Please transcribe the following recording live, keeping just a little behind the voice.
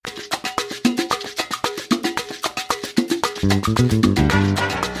Hello,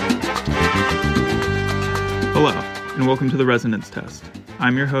 and welcome to the Resonance Test.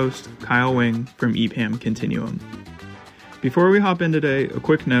 I'm your host, Kyle Wing from EPAM Continuum. Before we hop in today, a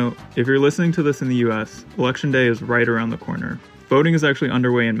quick note. If you're listening to this in the US, Election Day is right around the corner. Voting is actually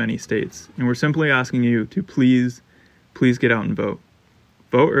underway in many states, and we're simply asking you to please get out and vote.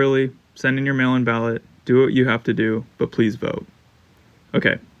 Vote early, send in your mail-in ballot, do what you have to do, but please vote.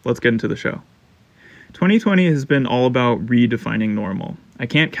 Okay, let's get into the show. 2020 has been all about redefining normal. I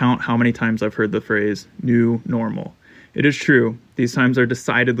can't count how many times I've heard the phrase, new normal. It is true, these times are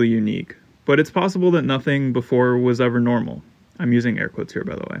decidedly unique, but it's possible that nothing before was ever normal. I'm using air quotes here,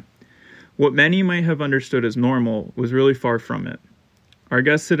 by the way. What many might have understood as normal was really far from it. Our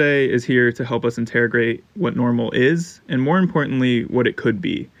guest today is here to help us interrogate what normal is, and more importantly, what it could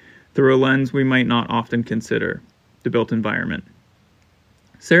be, through a lens we might not often consider, the built environment.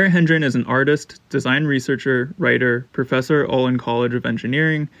 Sara Hendren is an artist, design researcher, writer, professor at Olin College of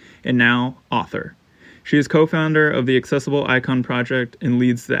Engineering, and now author. She is co-founder of the Accessible Icon Project and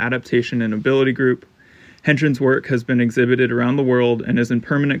leads the Adaptation and Ability Group. Hendren's work has been exhibited around the world and is in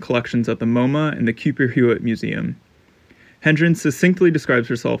permanent collections at the MoMA and the Kyp Museum. Hendren succinctly describes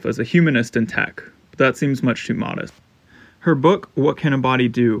herself as a humanist in tech, but that seems much too modest. Her book, What Can a Body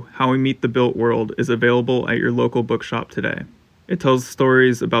Do? How We Meet the Built World, is available at your local bookshop today. It tells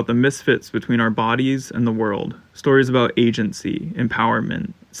stories about the misfits between our bodies and the world, stories about agency,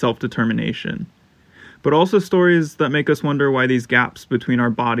 empowerment, self-determination, but also stories that make us wonder why these gaps between our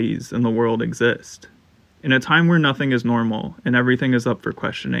bodies and the world exist. In a time where nothing is normal and everything is up for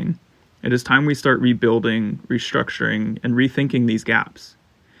questioning, it is time we start rebuilding, restructuring, and rethinking these gaps.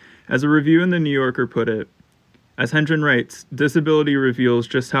 As a review in The New Yorker put it, as Hendren writes, disability reveals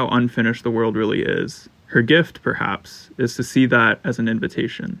just how unfinished the world really is. Her gift, perhaps, is to see that as an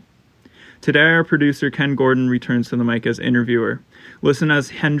invitation. Today, our producer, Ken Gordon, returns to the mic as interviewer. Listen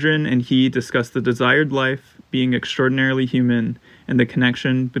as Hendren and he discuss the desired life, being extraordinarily human, and the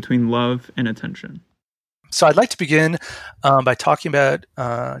connection between love and attention. So I'd like to begin by talking about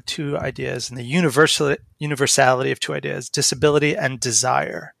two ideas and the universality of two ideas, disability and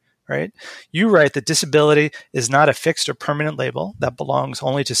desire. Right? You write that disability is not a fixed or permanent label that belongs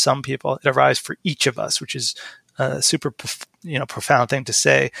only to some people. It arrives for each of us, which is a super, profound thing to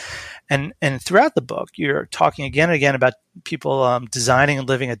say. And throughout the book, you're talking again and again about people designing and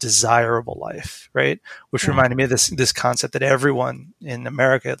living a desirable life, right? Which reminded me of this concept that everyone in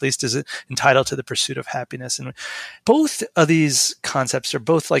America, at least, is entitled to the pursuit of happiness. And both of these concepts are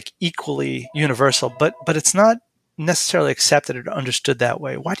both like equally universal, but it's not necessarily accepted or understood that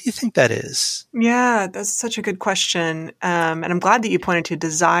way. Why do you think that is? Yeah, that's such a good question. And I'm glad that you pointed to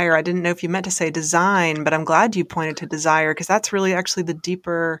desire. I didn't know if you meant to say design, but I'm glad you pointed to desire because that's really actually the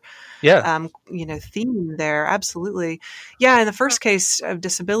deeper, theme there. Absolutely. Yeah. In the first case of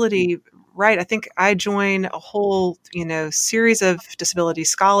disability, right. I think I join a whole, series of disability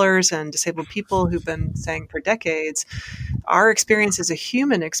scholars and disabled people who've been saying for decades, our experience is a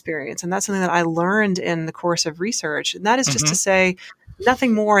human experience. And that's something that I learned in the course of research. And that is just to say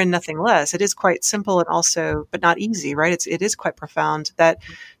nothing more and nothing less. It is quite simple and also, but not easy, right? It is quite profound that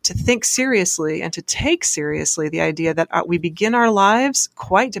to think seriously and to take seriously the idea that we begin our lives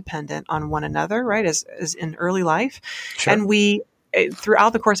quite dependent on one another, right? As in early life. Sure. And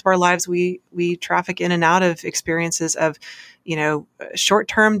throughout the course of our lives, we traffic in and out of experiences of,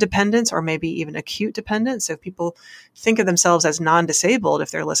 short-term dependence or maybe even acute dependence. So if people think of themselves as non-disabled, if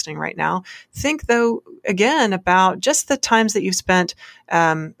they're listening right now, think though, again, about just the times that you've spent.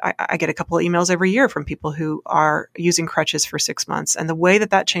 I get a couple of emails every year from people who are using crutches for 6 months and the way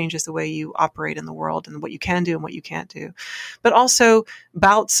that changes the way you operate in the world and what you can do and what you can't do. But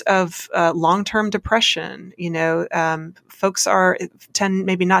bouts of long-term depression. Folks tend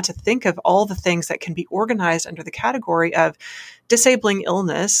maybe not to think of all the things that can be organized under the category of disabling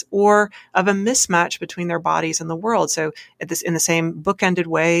illness or of a mismatch between their bodies and the world. So in the same bookended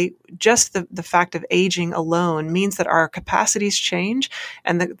way, just the fact of aging alone means that our capacities change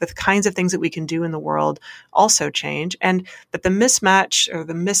and the kinds of things that we can do in the world also change. And that the mismatch or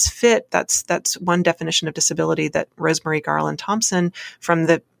the misfit, that's one definition of disability that Rosemary Garland Thompson from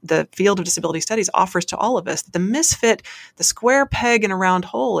the field of disability studies offers to all of us. The misfit, the square peg in a round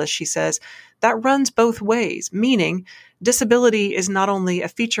hole, as she says, that runs both ways, meaning disability is not only a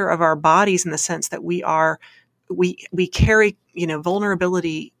feature of our bodies in the sense that we carry,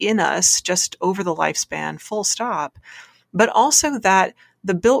 vulnerability in us just over the lifespan, full stop, but also that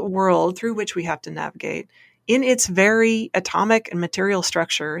the built world through which we have to navigate in its very atomic and material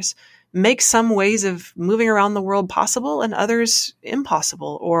structures make some ways of moving around the world possible and others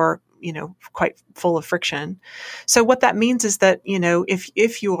impossible or quite full of friction. So what that means is that,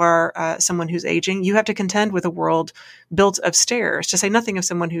 if you are someone who's aging, you have to contend with a world built of stairs, to say nothing of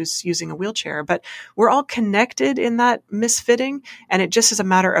someone who's using a wheelchair. But we're all connected in that misfitting, and it just is a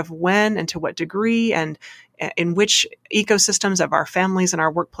matter of when and to what degree and in which ecosystems of our families and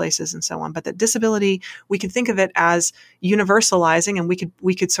our workplaces and so on. But that disability, we can think of it as universalizing, and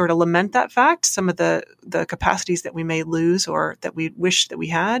we could sort of lament that fact, some of the capacities that we may lose or that we wish that we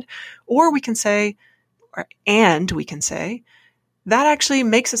had, or we can say that actually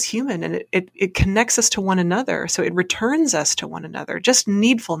makes us human, and it connects us to one another. So it returns us to one another, just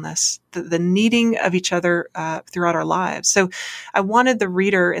needfulness, the needing of each other throughout our lives. So I wanted the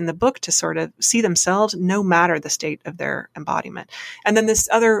reader in the book to sort of see themselves no matter the state of their embodiment. And then this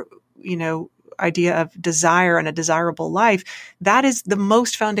other, idea of desire and a desirable life, that is the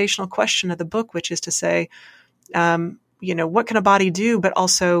most foundational question of the book, which is to say, what can a body do, but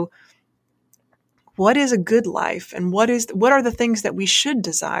also what is a good life, and what are the things that we should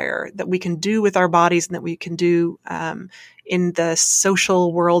desire, that we can do with our bodies and that we can do in the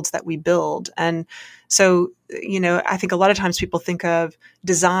social worlds that we build. And so, I think a lot of times people think of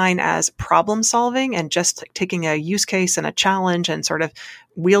design as problem solving and just taking a use case and a challenge and sort of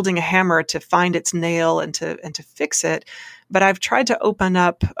wielding a hammer to find its nail and to fix it. But I've tried to open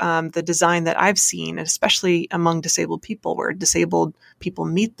up the design that I've seen, especially among disabled people, where disabled people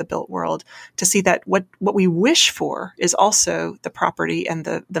meet the built world, to see that what we wish for is also the property and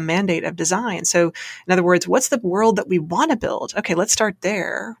the mandate of design. So in other words, what's the world that we want to build? Okay, let's start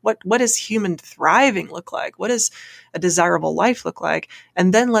there. What does human thriving look like? What does a desirable life look like?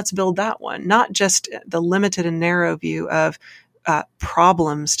 And then let's build that one, not just the limited and narrow view of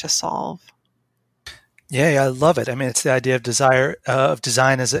problems to solve. Yeah, I love it. I mean, it's the idea of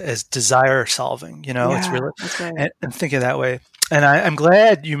design as desire solving. It's really, that's right. and thinking that way. And I'm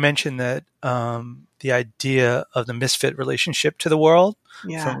glad you mentioned that the idea of the misfit relationship to the world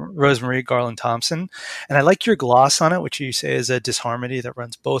from Rosemarie Garland Thompson. And I like your gloss on it, which you say is a disharmony that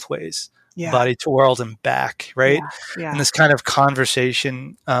runs both ways, body to world and back, right? Yeah. And this kind of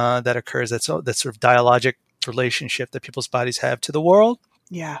conversation that occurs, that sort of dialogic relationship that people's bodies have to the world.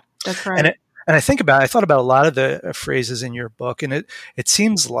 Yeah, that's right. And I thought about a lot of the phrases in your book, and it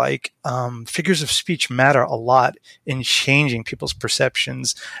seems like figures of speech matter a lot in changing people's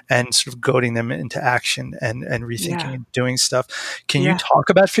perceptions and sort of goading them into action and rethinking and doing stuff. Can you talk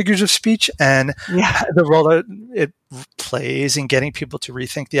about figures of speech and the role that it plays in getting people to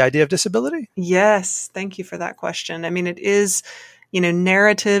rethink the idea of disability? Yes. Thank you for that question. I mean, it is,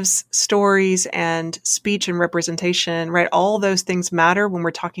 narratives, stories, and speech and representation, right? All those things matter when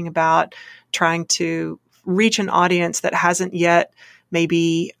we're talking about trying to reach an audience that hasn't yet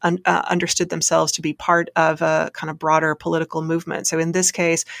maybe understood themselves to be part of a kind of broader political movement. So in this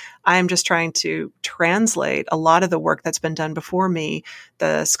case, I am just trying to translate a lot of the work that's been done before me,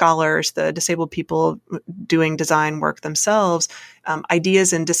 the scholars, the disabled people doing design work themselves,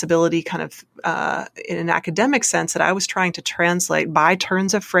 ideas in disability kind of in an academic sense that I was trying to translate by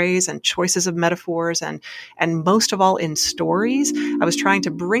turns of phrase and choices of metaphors and most of all in stories. I was trying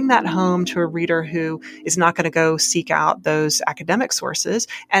to bring that home to a reader who is not going to go seek out those academic sources.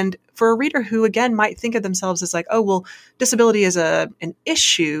 And for a reader who, again, might think of themselves as like, oh, well, disability is an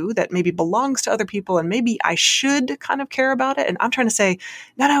issue that maybe belongs to other people and maybe I should kind of care about it. And I'm trying to say,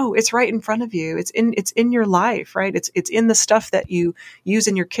 no, it's right in front of you. It's in your life, right? It's in the stuff that you use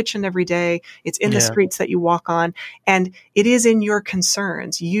in your kitchen every day. It's in the streets that you walk on. And it is in your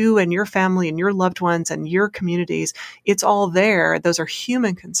concerns, you and your family and your loved ones and your communities. It's all there. Those are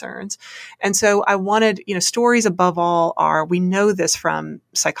human concerns. And so I wanted, stories above all we know this from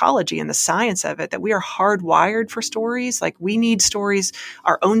psychology and the science of it, that we are hardwired for stories. Like we need stories,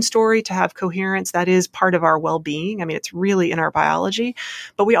 our own story to have coherence. That is part of our well-being. I mean, it's really in our biology.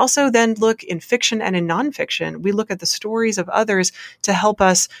 But we also then look in fiction and in nonfiction, we look at the stories of others to help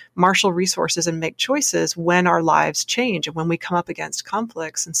us marshal resources and make choices when our lives change and when we come up against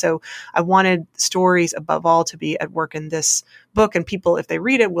conflicts. And so I wanted stories above all to be at work in this book. And people, if they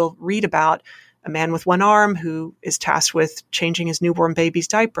read it, will read about a man with one arm who is tasked with changing his newborn baby's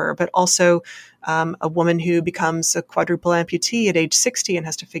diaper, but also a woman who becomes a quadruple amputee at age 60 and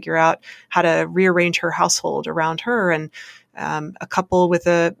has to figure out how to rearrange her household around her. And a couple with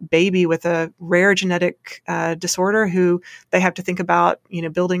a baby with a rare genetic disorder who they have to think about,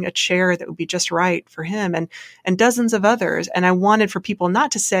 building a chair that would be just right for him, and dozens of others. And I wanted for people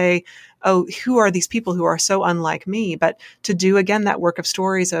not to say, oh, who are these people who are so unlike me, but to do, again, that work of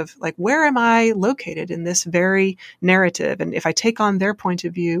stories of like, where am I located in this very narrative? And if I take on their point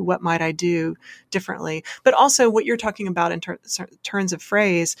of view, what might I do differently? But also what you're talking about in terms of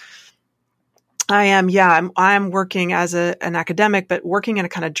phrase, I'm working as an academic, but working in a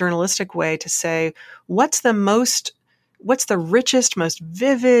kind of journalistic way to say, what's the richest, most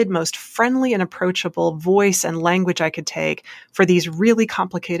vivid, most friendly and approachable voice and language I could take for these really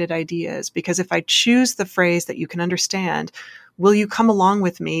complicated ideas? Because if I choose the phrase that you can understand, will you come along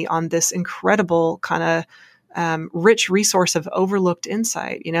with me on this incredible kind of rich resource of overlooked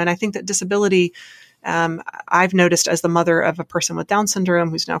insight? And I think that disability, I've noticed as the mother of a person with Down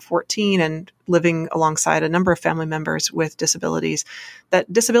syndrome who's now 14 and living alongside a number of family members with disabilities,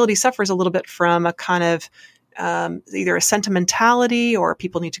 that disability suffers a little bit from a kind of either a sentimentality, or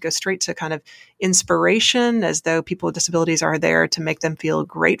people need to go straight to kind of inspiration, as though people with disabilities are there to make them feel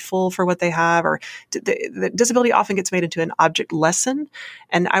grateful for what they have, or the disability often gets made into an object lesson.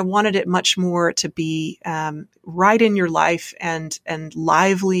 And I wanted it much more to be right in your life and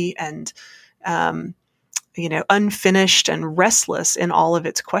lively and unfinished and restless in all of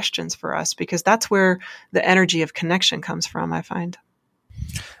its questions for us, because that's where the energy of connection comes from, I find.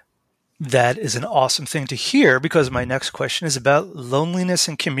 That is an awesome thing to hear, because my next question is about loneliness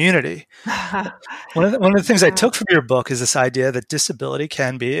and community. One of the things I took from your book is this idea that disability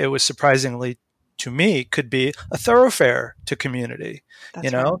it was surprisingly to me, could be a thoroughfare to community.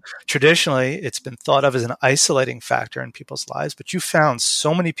 That's right. Traditionally, it's been thought of as an isolating factor in people's lives, but you found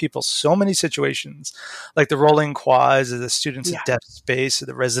so many people, so many situations, like the rolling quads, or the students at Deaf Space, or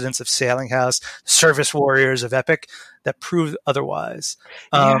the residents of Sailing House, service warriors of Epic, that proved otherwise.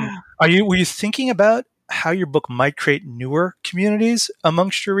 Were you thinking about how your book might create newer communities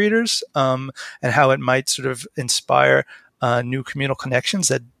amongst your readers, and how it might sort of inspire new communal connections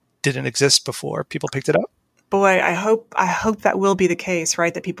that didn't exist before people picked it up? Boy, I hope that will be the case,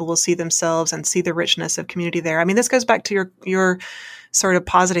 right? That people will see themselves and see the richness of community there. I mean, this goes back to your sort of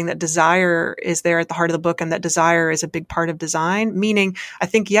positing that desire is there at the heart of the book, and that desire is a big part of design. Meaning, I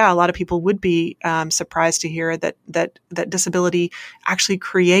think, a lot of people would be surprised to hear that disability actually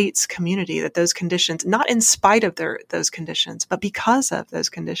creates community, that those conditions, not in spite of those conditions, but because of those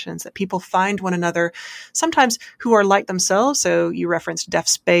conditions, that people find one another, sometimes who are like themselves. So you referenced Deaf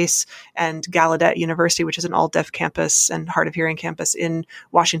Space and Gallaudet University, which is an all-deaf campus and hard of hearing campus in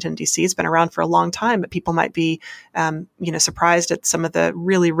Washington, D.C. It's been around for a long time, but people might be, surprised at some of the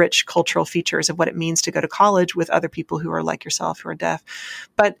really rich cultural features of what it means to go to college with other people who are like yourself, who are deaf.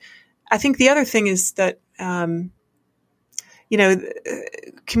 But I think the other thing is that,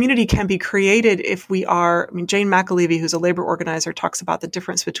 community can be created if we are, Jane McAlevey, who's a labor organizer, talks about the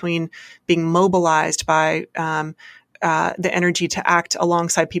difference between being mobilized by, the energy to act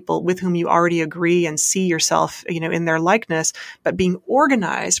alongside people with whom you already agree and see yourself, in their likeness, but being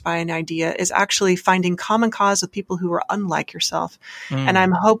organized by an idea is actually finding common cause with people who are unlike yourself. And I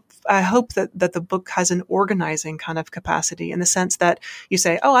hope that the book has an organizing kind of capacity, in the sense that you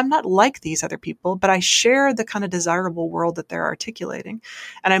say, oh, I'm not like these other people, but I share the kind of desirable world that they're articulating.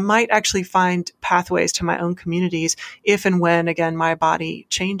 And I might actually find pathways to my own communities if and when, again, my body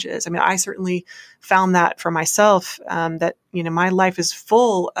changes. I certainly found that for myself, that, my life is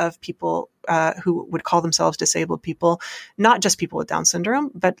full of people who would call themselves disabled people, not just people with Down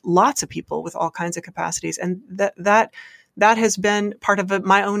syndrome, but lots of people with all kinds of capacities. And that has been part of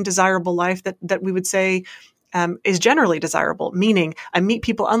my own desirable life that we would say is generally desirable, meaning I meet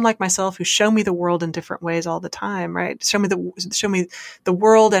people unlike myself who show me the world in different ways all the time, right? Show me the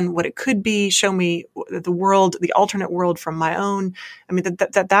world and what it could be. Show me the world, the alternate world from my own.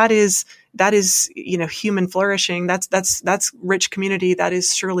 That is human flourishing. That's rich community. That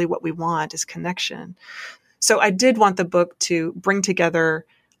is surely what we want, is connection. So I did want the book to bring together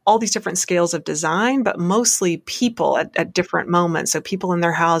all these different scales of design, but mostly people at different moments. So people in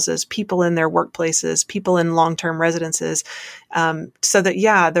their houses, people in their workplaces, people in long-term residences, so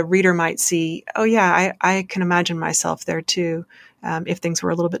that, the reader might see, oh yeah, I can imagine myself there too, if things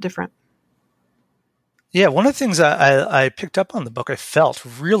were a little bit different. Yeah, one of the things I picked up on the book, I felt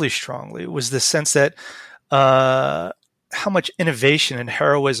really strongly, was the sense that how much innovation and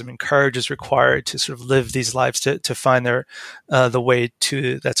heroism and courage is required to sort of live these lives, to find the way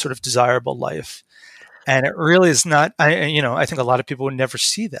to that sort of desirable life. And it really is not, I think a lot of people would never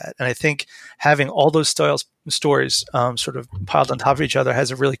see that. And I think having all those stories sort of piled on top of each other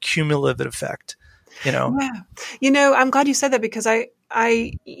has a really cumulative effect. Yeah. I'm glad you said that, because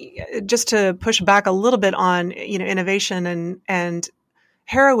I just to push back a little bit on, innovation and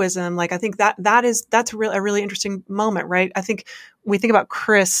heroism, like I think that's a really interesting moment, right? I think we think about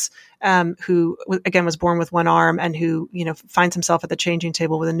Chris, who again was born with one arm and who, finds himself at the changing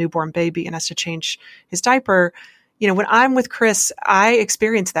table with a newborn baby and has to change his diaper. When I'm with Chris, I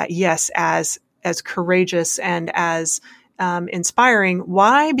experience that, yes, as courageous and as inspiring.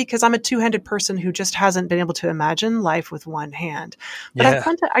 Why? Because I'm a two-handed person who just hasn't been able to imagine life with one hand. But I've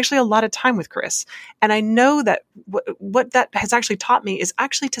spent actually a lot of time with Chris. And I know that what that has actually taught me is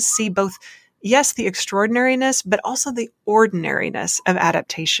actually to see both, yes, the extraordinariness, but also the ordinariness of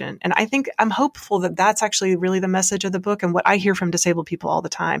adaptation. And I think I'm hopeful that that's actually really the message of the book. And what I hear from disabled people all the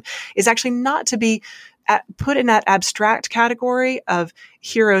time is actually not to be put in that abstract category of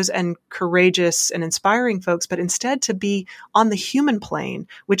heroes and courageous and inspiring folks, but instead to be on the human plane,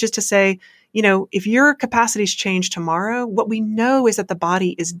 which is to say, if your capacities change tomorrow, what we know is that the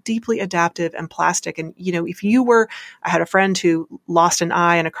body is deeply adaptive and plastic. And, I had a friend who lost an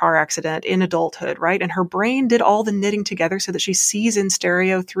eye in a car accident in adulthood, right? And her brain did all the knitting together so that she sees in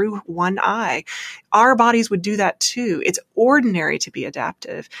stereo through one eye. Our bodies would do that too. It's ordinary to be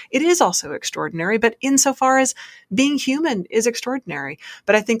adaptive. It is also extraordinary, but insofar as being human is extraordinary.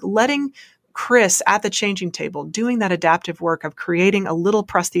 But I think letting Chris at the changing table, doing that adaptive work of creating a little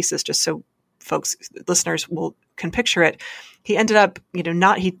prosthesis, just so folks, listeners can picture it. He ended up,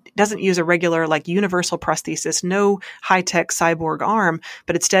 he doesn't use a regular, like, universal prosthesis, no high-tech cyborg arm,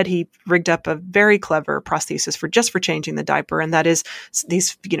 but instead he rigged up a very clever prosthesis for changing the diaper. And that is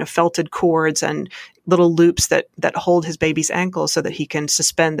these, felted cords and little loops that hold his baby's ankles so that he can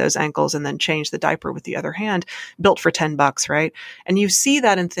suspend those ankles and then change the diaper with the other hand, built for $10, right? And you see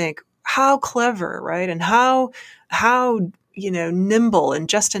that and think, how clever, right? And how nimble and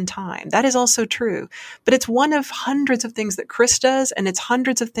just in time. That is also true. But it's one of hundreds of things that Chris does, and it's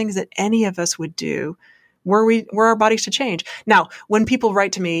hundreds of things that any of us would do were our bodies to change. Now, when people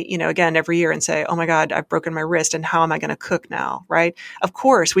write to me, again, every year and say, oh my God, I've broken my wrist and how am I going to cook now? Right? Of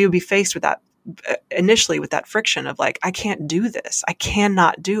course, we would be faced with that initially, with that friction of like, I can't do this. I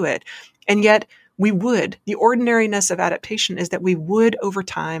cannot do it. And yet we would. The ordinariness of adaptation is that we would over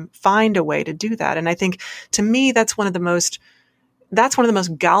time find a way to do that. And I think, to me, that's one of the most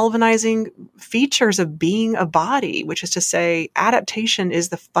galvanizing features of being a body, which is to say adaptation is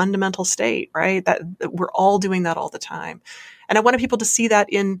the fundamental state, right? That we're all doing that all the time. And I wanted people to see that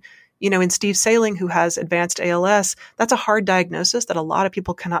in Steve Sailing, who has advanced ALS. That's a hard diagnosis that a lot of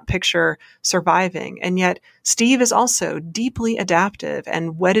people cannot picture surviving. And yet Steve is also deeply adaptive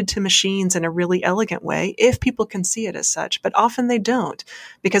and wedded to machines in a really elegant way, if people can see it as such. But often they don't,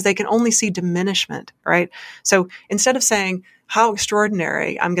 because they can only see diminishment, right? So instead of saying, how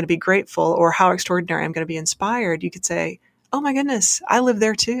extraordinary, I'm going to be grateful, or how extraordinary, I'm going to be inspired, you could say, oh my goodness, I live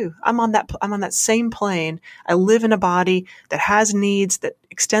there too. I'm on that same plane. I live in a body that has needs, that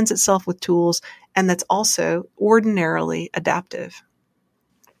extends itself with tools, and that's also ordinarily adaptive.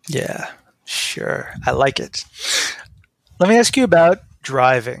 Yeah, sure. I like it. Let me ask you about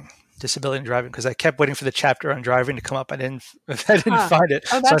driving, disability and driving, because I kept waiting for the chapter on driving to come up. I didn't find it.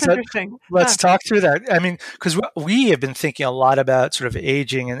 Oh, that's interesting. Let's talk through that. I mean, because we have been thinking a lot about sort of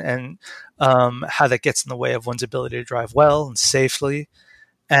aging and how that gets in the way of one's ability to drive well and safely.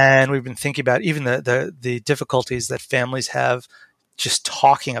 And we've been thinking about even the difficulties that families have just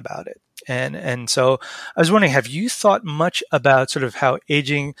talking about it. And so I was wondering, have you thought much about sort of how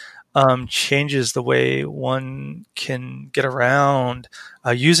aging changes the way one can get around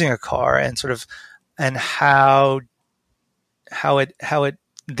using a car, and sort of, and how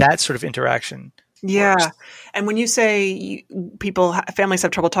that sort of interaction works? And when you say families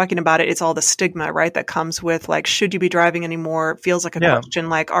have trouble talking about it, it's all the stigma, right? That comes with, like, should you be driving anymore? It feels like a question,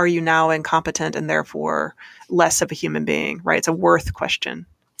 like, are you now incompetent and therefore less of a human being, right? It's a worth question.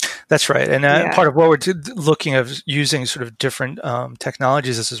 That's right. And part of what we're looking at using sort of different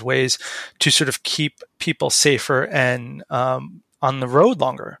technologies as ways to sort of keep people safer and on the road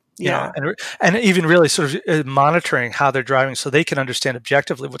longer. You know, and even really sort of monitoring how they're driving so they can understand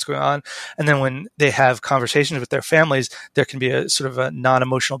objectively what's going on. And then when they have conversations with their families, there can be a sort of a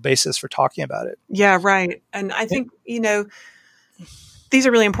non-emotional basis for talking about it. Yeah, right. And I think, these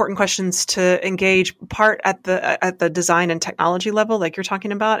are really important questions to engage part at the design and technology level, like you're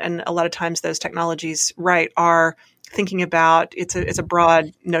talking about. And a lot of times those technologies, right, are thinking about, it's a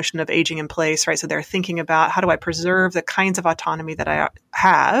broad notion of aging in place, right? So they're thinking about, how do I preserve the kinds of autonomy that I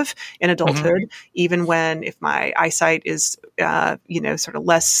have in adulthood, even when, if my eyesight is, sort of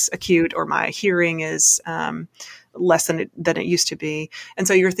less acute, or my hearing is less than it used to be. And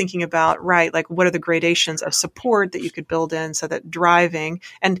so you're thinking about, right, like what are the gradations of support that you could build in so that driving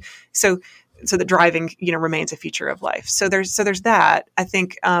remains a feature of life. So there's that. I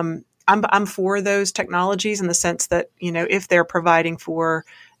think I'm for those technologies in the sense that, if they're providing for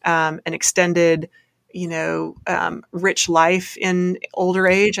an extended, rich life in older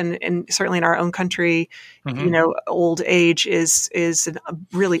age, and certainly in our own country, old age is a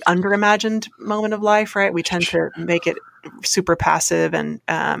really underimagined moment of life, right? We tend to make it super passive, and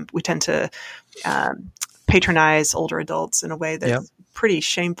we tend to patronize older adults in a way that's pretty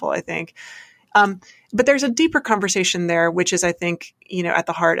shameful, I think. But there's a deeper conversation there, which is, I think, at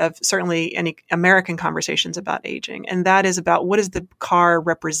the heart of certainly any American conversations about aging. And that is about, what does the car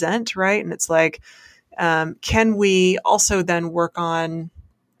represent, right? And it's like, can we also then work on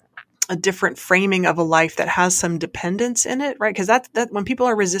a different framing of a life that has some dependence in it, right? Because that when people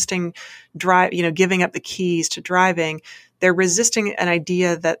are resisting giving up the keys to driving, they're resisting an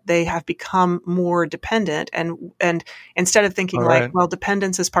idea that they have become more dependent. And instead of thinking well,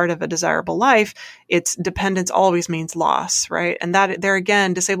 dependence is part of a desirable life, it's dependence always means loss, right? And that there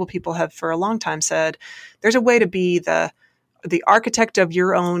again, disabled people have for a long time said, there's a way to be the architect of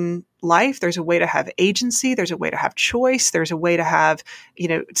your own life. There's a way to have agency. There's a way to have choice. There's a way to have,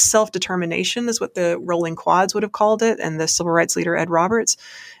 self-determination is what the Rolling Quads would have called it. And the civil rights leader, Ed Roberts,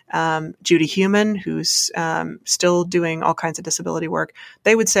 Judy Heumann, who's still doing all kinds of disability work,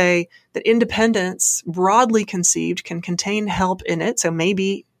 they would say that independence, broadly conceived, can contain help in it. So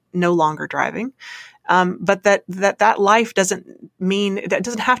maybe no longer driving. But that life doesn't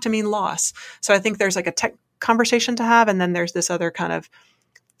have to mean loss. So I think there's like a tech conversation to have. And then there's this other kind of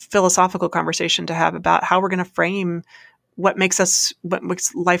philosophical conversation to have about how we're going to frame what makes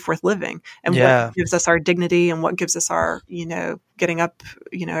life worth living, and what gives us our dignity, and what gives us our, getting up,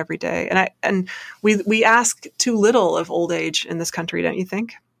 every day. And we ask too little of old age in this country, don't you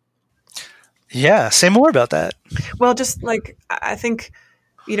think? Yeah. Say more about that. Well, just like, I think,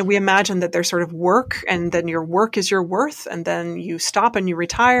 we imagine that there's sort of work, and then your work is your worth, and then you stop and you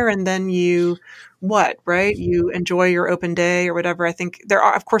retire, and then you right? You enjoy your open day or whatever. I think there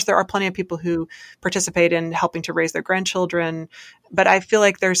are plenty of people who participate in helping to raise their grandchildren, but I feel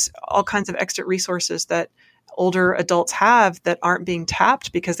like there's all kinds of extra resources that older adults have that aren't being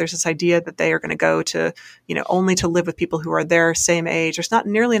tapped, because there's this idea that they are going to go to, only to live with people who are their same age. There's not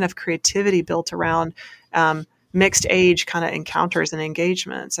nearly enough creativity built around mixed age kind of encounters and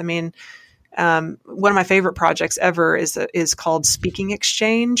engagements. I mean, one of my favorite projects ever is called Speaking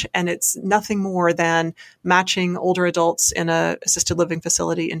Exchange, and it's nothing more than matching older adults in a assisted living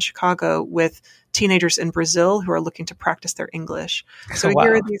facility in Chicago with teenagers in Brazil who are looking to practice their English. So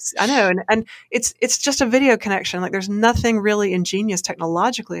here are these, I know, and it's just a video connection. Like, there's nothing really ingenious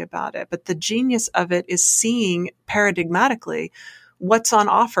technologically about it, but the genius of it is seeing paradigmatically what's on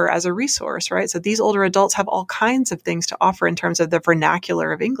offer as a resource, right? So these older adults have all kinds of things to offer in terms of the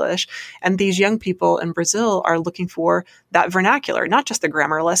vernacular of English. And these young people in Brazil are looking for that vernacular, not just the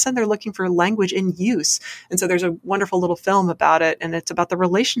grammar lesson. They're looking for language in use. And so there's a wonderful little film about it. And it's about the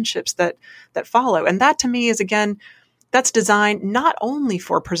relationships that follow. And that, to me, is, again, that's designed not only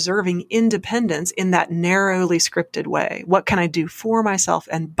for preserving independence in that narrowly scripted way. What can I do for myself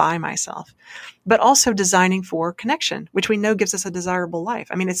and by myself? But also designing for connection, which we know gives us a desirable life.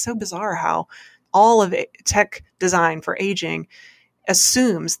 I mean, it's so bizarre how all of tech design for aging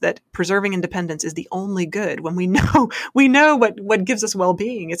assumes that preserving independence is the only good, when we know what gives us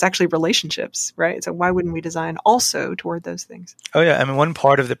well-being. It's actually relationships, right? So why wouldn't we design also toward those things? Oh yeah. I mean, one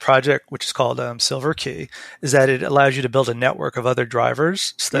part of the project, which is called Silver Key, is that it allows you to build a network of other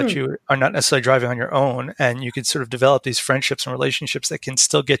drivers, so that you are not necessarily driving on your own, and you can sort of develop these friendships and relationships that can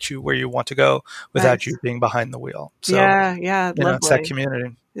still get you where you want to go without you being behind the wheel. So, it's that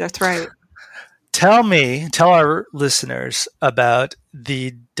community. That's right. Tell our listeners about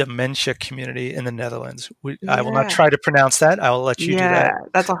the dementia community in the Netherlands. I will not try to pronounce that. I will let you do that. Yeah,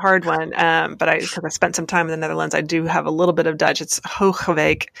 that's a hard one. But because I spent some time in the Netherlands, I do have a little bit of Dutch. It's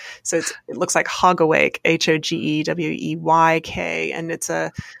Hoogeweyk. So it looks like Hogeweyk, Hogeweyk. And it's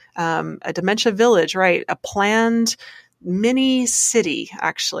a dementia village, right? A planned mini city,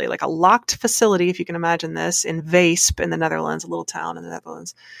 actually, like a locked facility, if you can imagine this, in Weesp in the Netherlands, a little town in the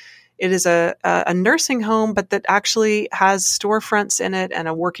Netherlands. It is a nursing home, but that actually has storefronts in it, and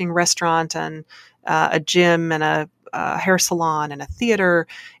a working restaurant, and a gym, and a hair salon, and a theater.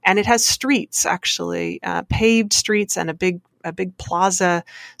 And it has streets, actually, paved streets, and a big plaza.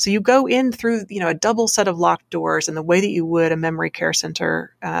 So you go in through, a double set of locked doors in the way that you would a memory care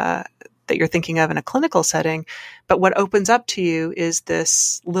center that you're thinking of in a clinical setting. But what opens up to you is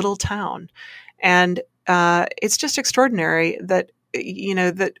this little town. And it's just extraordinary that,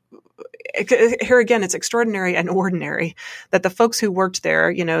 that here again, it's extraordinary and ordinary that the folks who worked there,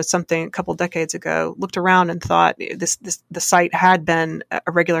 a couple decades ago, looked around and thought the site had been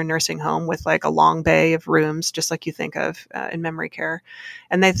a regular nursing home with like a long bay of rooms, just like you think of in memory care.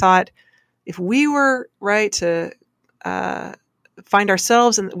 And they thought, if we were right to find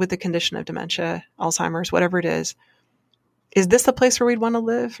ourselves with the condition of dementia, Alzheimer's, whatever it is this the place where we'd want to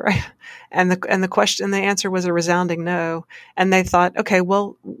live? Right. And the answer was a resounding no. And they thought, okay,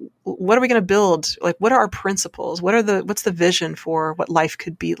 well, what are we going to build? Like, what are our principles? What's the vision for what life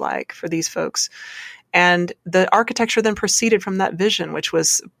could be like for these folks? And the architecture then proceeded from that vision, which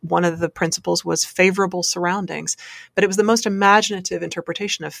was one of the principles was favorable surroundings. But it was the most imaginative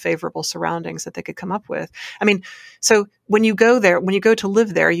interpretation of favorable surroundings that they could come up with. I mean, so when you go there, when you go to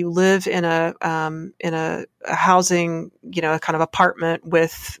live there, you live in a housing, a kind of apartment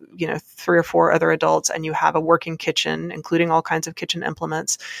with, 3 or 4 other adults, and you have a working kitchen, including all kinds of kitchen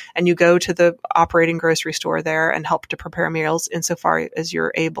implements. And you go to the operating grocery store there and help to prepare meals insofar as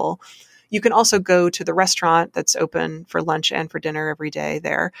you're able. You can also go to the restaurant that's open for lunch and for dinner every day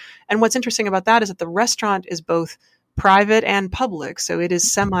there. And what's interesting about that is that the restaurant is both private and public. So it is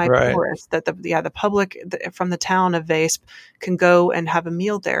semi-porous that the public from the town of Visp can go and have a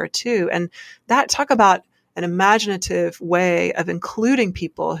meal there too. And that, talk about an imaginative way of including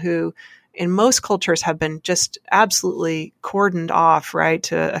people who in most cultures have been just absolutely cordoned off, right,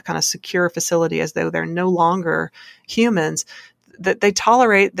 to a kind of secure facility as though they're no longer humans. That they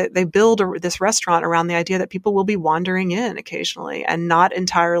tolerate, that they build this restaurant around the idea that people will be wandering in occasionally and not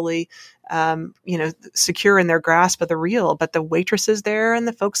entirely, secure in their grasp of the real. But the waitresses there and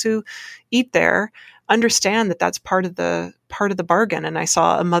the folks who eat there understand that that's part of the bargain. And I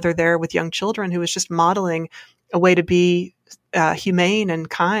saw a mother there with young children who was just modeling a way to be humane and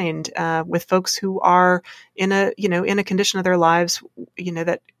kind with folks who are in a condition of their lives,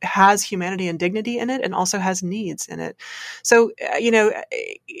 that has humanity and dignity in it and also has needs in it. So,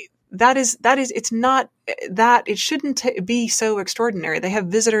 that is, it's not that it shouldn't be so extraordinary. They have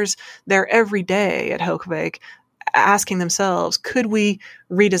visitors there every day at Hoogbeek asking themselves, could we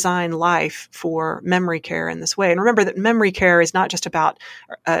redesign life for memory care in this way? And remember that memory care is not just about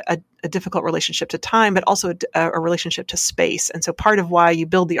a difficult relationship to time, but also a relationship to space. And so part of why you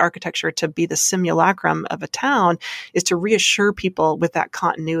build the architecture to be the simulacrum of a town is to reassure people with that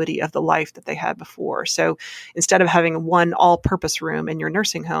continuity of the life that they had before. So instead of having one all-purpose room in your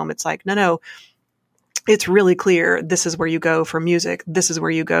nursing home, it's like, no, it's really clear. This is where you go for music. This is where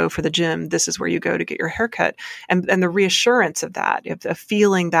you go for the gym. This is where you go to get your haircut. And the reassurance of that, of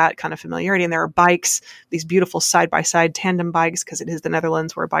feeling that kind of familiarity. And there are bikes, these beautiful side-by-side tandem bikes, because it is the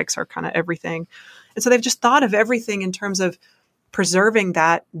Netherlands where bikes are kind of everything. And so they've just thought of everything in terms of preserving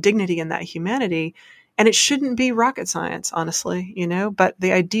that dignity and that humanity. And it shouldn't be rocket science, honestly, but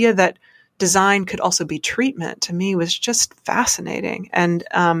the idea that design could also be treatment to me was just fascinating. And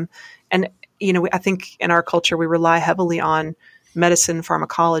I think in our culture, we rely heavily on medicine,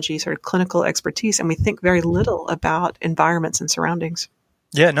 pharmacology, sort of clinical expertise, and we think very little about environments and surroundings.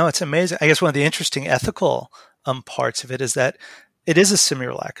 Yeah, no, it's amazing. I guess one of the interesting ethical parts of it is that it is a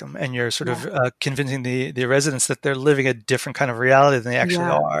simulacrum, and you're sort of convincing the residents that they're living a different kind of reality than they actually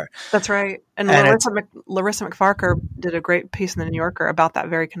are. That's right. And Larissa McFarker did a great piece in the New Yorker about that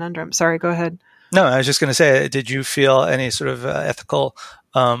very conundrum. Sorry, go ahead. No, I was just going to say, did you feel any sort of ethical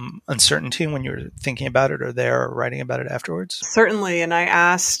uncertainty when you were thinking about it or there or writing about it afterwards? Certainly. And I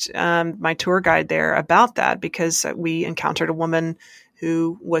asked my tour guide there about that because we encountered a woman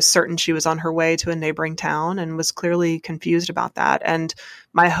who was certain she was on her way to a neighboring town and was clearly confused about that. And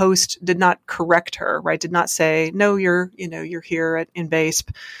my host did not correct her, right? Did not say, no, you're here in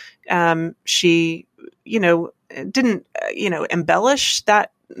Visp. She, didn't, embellish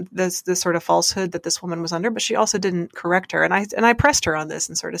that this sort of falsehood that this woman was under, but she also didn't correct her. And I pressed her on this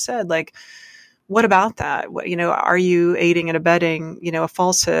and sort of said, like, what about that? What, are you aiding and abetting, a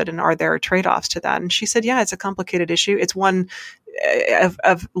falsehood? And are there trade-offs to that? And she said, yeah, it's a complicated issue. It's one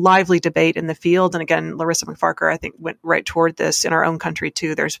of lively debate in the field. And again, Larissa McFarker, I think, went right toward this in our own country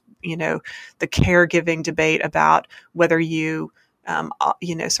too. There's, the caregiving debate about whether you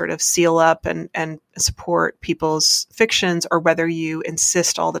sort of seal up and support people's fictions or whether you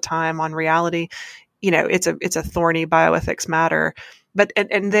insist all the time on reality. It's a thorny bioethics matter.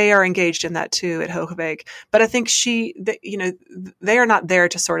 and they are engaged in that too at Hoogevik. But I think they are not there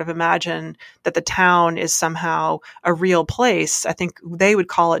to sort of imagine that the town is somehow a real place. I think they would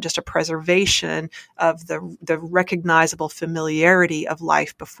call it just a preservation of the recognizable familiarity of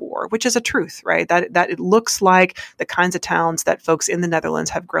life before, which is a truth, right? That it looks like the kinds of towns that folks in the Netherlands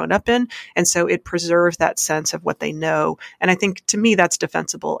have grown up in. And so it preserves that sense of what they know. And I think to me, that's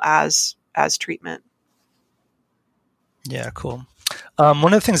defensible as treatment. Yeah, cool. One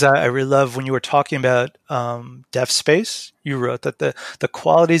of the things I really love when you were talking about deaf space, you wrote that the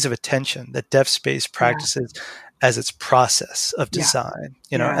qualities of attention that deaf space practices as its process of design,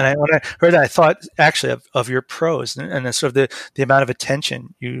 and when I heard that, I thought actually of your prose and sort of the amount of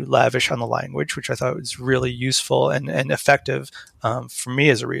attention you lavish on the language, which I thought was really useful and effective for me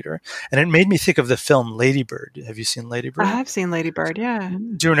as a reader. And it made me think of the film Lady Bird. Have you seen Lady Bird? I have seen Lady Bird, yeah.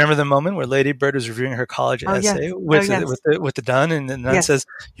 Do you remember the moment where Lady Bird was reviewing her college essay with the nun, and the nun says,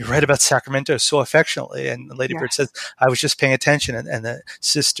 "You write about Sacramento so affectionately," and Lady Bird says, "I was just paying attention," and the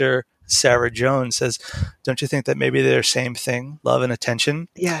sister Sarah Jones says, "Don't you think that maybe they're the same thing, love and attention?"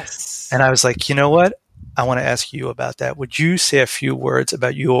 Yes. And I was like, you know what? I want to ask you about that. Would you say a few words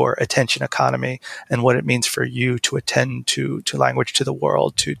about your attention economy and what it means for you to attend to language, to the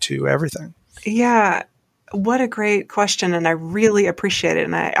world, to everything? Yeah. What a great question. And I really appreciate it.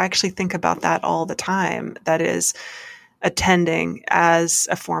 And I actually think about that all the time. That is attending as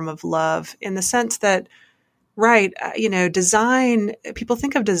a form of love, in the sense that, right, design, people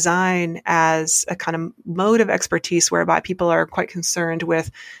think of design as a kind of mode of expertise whereby people are quite concerned with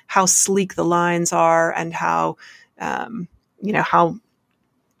how sleek the lines are and how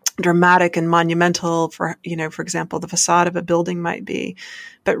dramatic and monumental, for example, the facade of a building might be.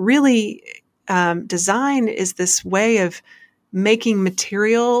 But really, design is this way of making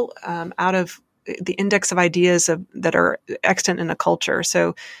material out of the index of ideas that are extant in a culture.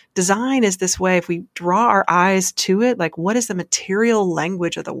 So design is this way, if we draw our eyes to it, like, what is the material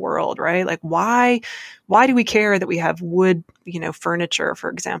language of the world, right? Like, why do we care that we have wood, furniture,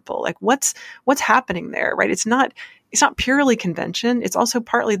 for example? Like, what's happening there, right? It's not purely convention. It's also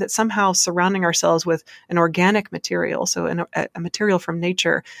partly that somehow surrounding ourselves with an organic material, so a material from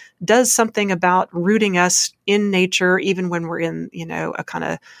nature, does something about rooting us in nature, even when we're in, a kind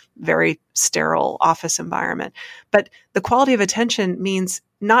of very sterile office environment. But the quality of attention means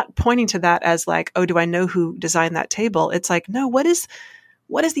not pointing to that as like, oh, do I know who designed that table? It's like, no, what is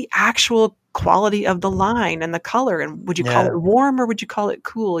the actual quality of the line and the color? And would you call it warm or would you call it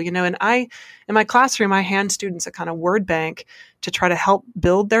cool? And in my classroom, I hand students a kind of word bank to try to help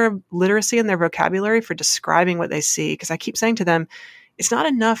build their literacy and their vocabulary for describing what they see. Because I keep saying to them, it's not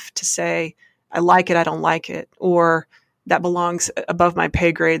enough to say, I like it, I don't like it, or that belongs above my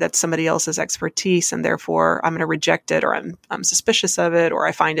pay grade, that's somebody else's expertise, and therefore I'm going to reject it, or I'm suspicious of it, or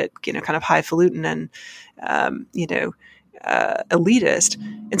I find it, kind of highfalutin and, elitist.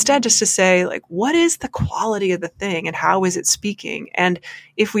 Instead, just to say, like, what is the quality of the thing and how is it speaking? And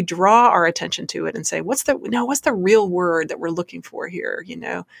if we draw our attention to it and say, what's the real word that we're looking for here?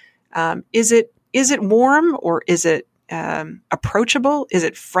 Is it warm, or is it approachable? Is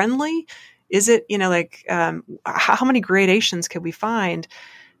it friendly? Is it, how many gradations could we find?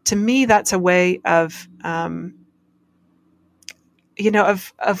 To me, that's a way of, a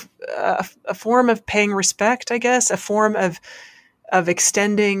form of paying respect, I guess, a form of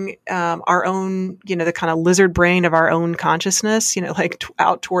extending our own, the kind of lizard brain of our own consciousness,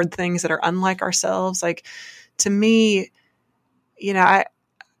 out toward things that are unlike ourselves. Like, to me,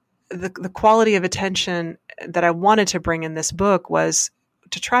 the quality of attention that I wanted to bring in this book was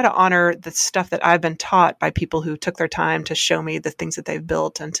to try to honor the stuff that I've been taught by people who took their time to show me the things that they've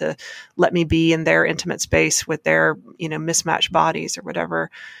built and to let me be in their intimate space with their, mismatched bodies or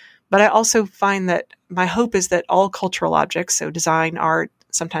whatever. But I also find that my hope is that all cultural objects, so design, art,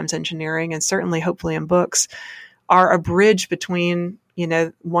 sometimes engineering, and certainly hopefully in books, are a bridge between,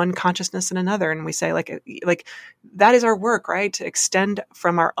 one consciousness and another. And we say like that is our work, right? To extend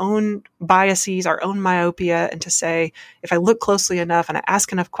from our own biases, our own myopia, and to say, if I look closely enough and I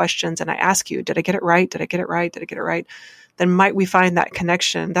ask enough questions and I ask you, did I get it right? Did I get it right? Did I get it right? Then might we find that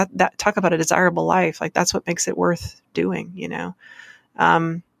connection, that talk about a desirable life. Like, that's what makes it worth doing,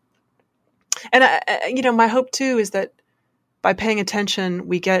 And my hope too is that by paying attention,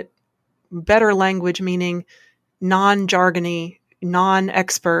 we get better language, meaning non-jargony,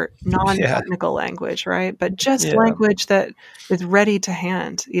 non-expert, non-technical language, right? But just language that is ready to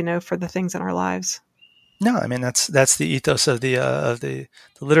hand, for the things in our lives. No, I mean that's the ethos of the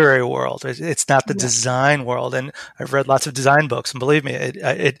literary world. It's not the design world, and I've read lots of design books, and believe me,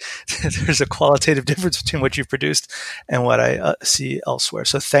 there's a qualitative difference between what you've produced and what I see elsewhere.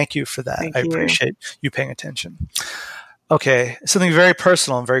 So thank you for that. Thank I you. appreciate you paying attention. Okay, something very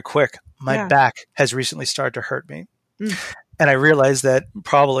personal and very quick. My back has recently started to hurt me. And I realized that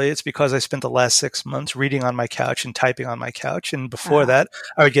probably it's because I spent the last 6 months reading on my couch and typing on my couch. And before that,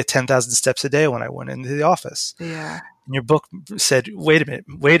 I would get 10,000 steps a day when I went into the office. Yeah. And your book said, wait a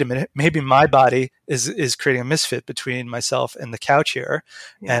minute, maybe my body is creating a misfit between myself and the couch here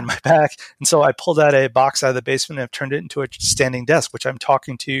and my back. And so I pulled out a box out of the basement and I've turned it into a standing desk, which I'm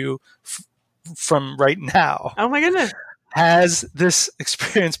talking to you from right now. Oh my goodness. Has this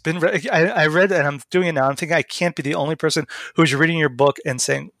experience been? I read it and I'm doing it now. I'm thinking I can't be the only person who's reading your book and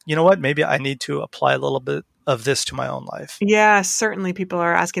saying, you know what, maybe I need to apply a little bit of this to my own life. Yeah, certainly people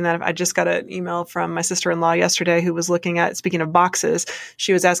are asking that. I just got an email from my sister-in-law yesterday who was looking at, speaking of boxes,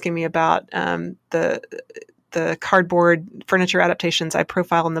 she was asking me about the cardboard furniture adaptations I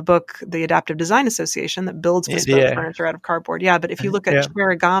profile in the book, the Adaptive Design Association that builds bespoke furniture out of cardboard. Yeah, but if you look at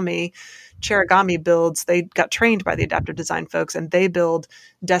Cherigami builds, they got trained by the adaptive design folks and they build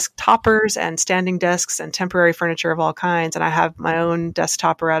desk toppers and standing desks and temporary furniture of all kinds. And I have my own desk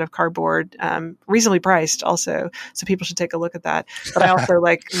topper out of cardboard, reasonably priced also. So people should take a look at that. But I also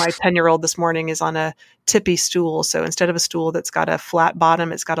like my 10-year-old this morning is on a tippy stool. So instead of a stool that's got a flat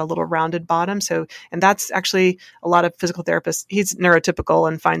bottom, it's got a little rounded bottom. So, and that's actually a lot of physical therapists. He's neurotypical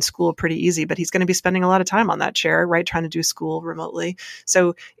and finds school pretty easy, but he's going to be spending a lot of time on that chair, right? Trying to do school remotely.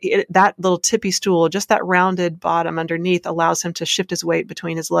 So that little tippy stool, just that rounded bottom underneath allows him to shift his weight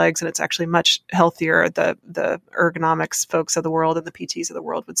between his legs. And it's actually much healthier. The ergonomics folks of the world and the PTs of the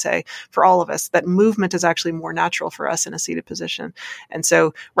world would say for all of us that movement is actually more natural for us in a seated position. And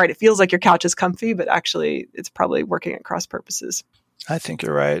so, right, it feels like your couch is comfy, but actually it's probably working at cross purposes. I think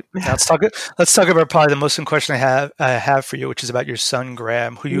you're right. Now, let's talk about probably the most important question I have for you, which is about your son,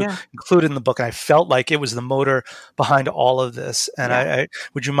 Graham, who you included in the book. And I felt like it was the motor behind all of this. And I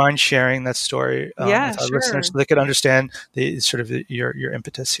would you mind sharing that story with our listeners so they could understand the sort of your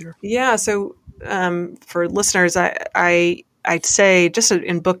impetus here? Yeah. So for listeners, I'd say just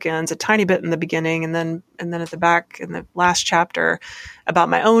in bookends, a tiny bit in the beginning and then at the back in the last chapter about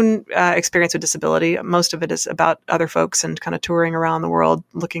my own experience with disability. Most of it is about other folks and kind of touring around the world,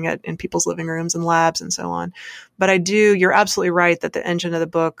 looking at in people's living rooms and labs and so on. But you're absolutely right that the engine of the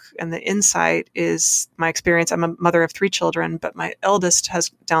book and the insight is my experience. I'm a mother of 3 children, but my eldest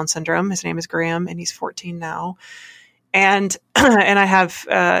has Down syndrome. His name is Graham and he's 14 now. And I have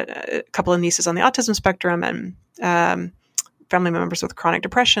a couple of nieces on the autism spectrum and family members with chronic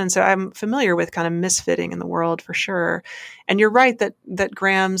depression. So I'm familiar with kind of misfitting in the world for sure. And you're right that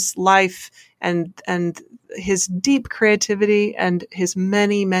Graham's life and his deep creativity and his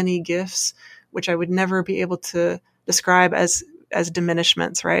many, many gifts, which I would never be able to describe as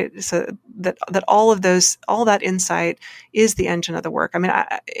diminishments, right? So that all that insight is the engine of the work. I mean,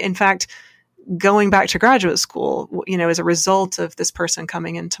 in fact, going back to graduate school, as a result of this person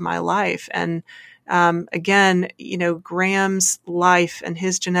coming into my life and again, Graham's life and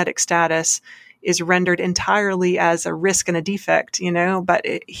his genetic status is rendered entirely as a risk and a defect, but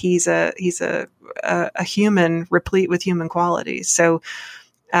he's a human replete with human qualities. So,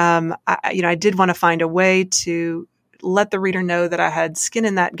 I did want to find a way to let the reader know that I had skin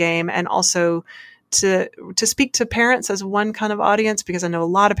in that game and also to speak to parents as one kind of audience, because I know a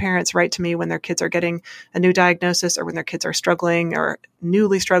lot of parents write to me when their kids are getting a new diagnosis or when their kids are struggling or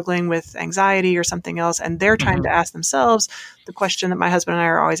newly struggling with anxiety or something else. And they're trying to ask themselves the question that my husband and I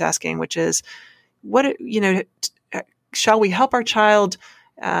are always asking, which is, shall we help our child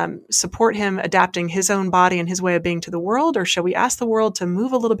support him adapting his own body and his way of being to the world, or shall we ask the world to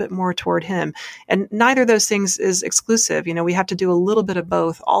move a little bit more toward him? And neither of those things is exclusive. We have to do a little bit of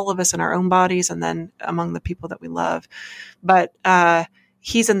both, all of us in our own bodies and then among the people that we love. But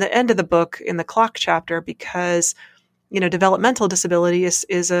he's in the end of the book in the clock chapter because developmental disability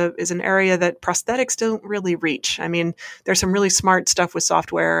is an area that prosthetics don't really reach. I mean, there's some really smart stuff with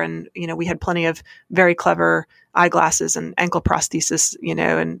software, and we had plenty of very clever eyeglasses and ankle prosthesis,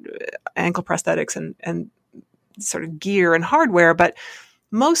 and ankle prosthetics and sort of gear and hardware. But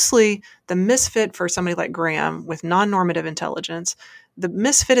mostly the misfit for somebody like Graham with non-normative intelligence, the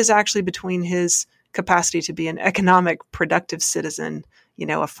misfit is actually between his capacity to be an economic, productive citizen, a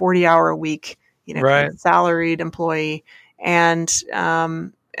 40-hour a week, right, salaried employee, and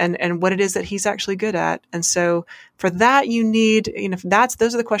and what it is that he's actually good at. And so for that, you need,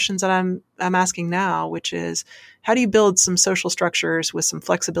 those are the questions that I'm asking now, which is, how do you build some social structures with some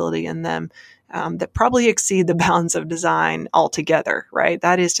flexibility in them that probably exceed the bounds of design altogether, right?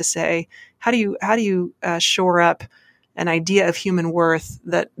 That is to say, how do you shore up an idea of human worth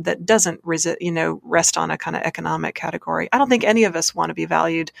that doesn't rest on a kind of economic category? I don't think any of us want to be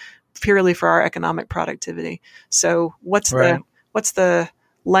valued purely for our economic productivity. So what's the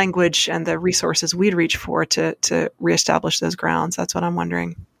language and the resources we'd reach for to reestablish those grounds? That's what I'm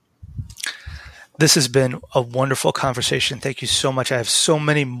wondering. This has been a wonderful conversation. Thank you so much. I have so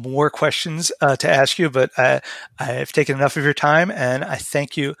many more questions to ask you, but I've taken enough of your time, and I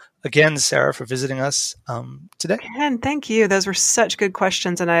thank you again, Sara, for visiting us today. Ken, thank you. Those were such good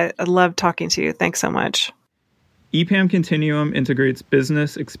questions, and I love talking to you. Thanks so much. EPAM Continuum integrates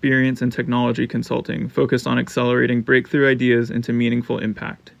business, experience, and technology consulting focused on accelerating breakthrough ideas into meaningful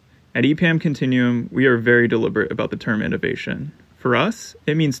impact. At EPAM Continuum, we are very deliberate about the term innovation. For us,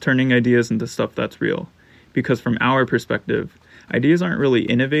 it means turning ideas into stuff that's real, because from our perspective, ideas aren't really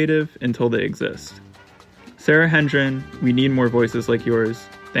innovative until they exist. Sara Hendren, we need more voices like yours.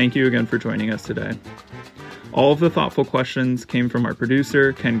 Thank you again for joining us today. All of the thoughtful questions came from our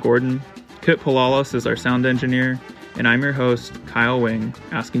producer, Ken Gordon. Kyp Pilalas is our sound engineer, and I'm your host, Kyle Wing,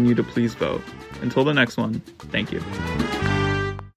 asking you to please vote. Until the next one, thank you.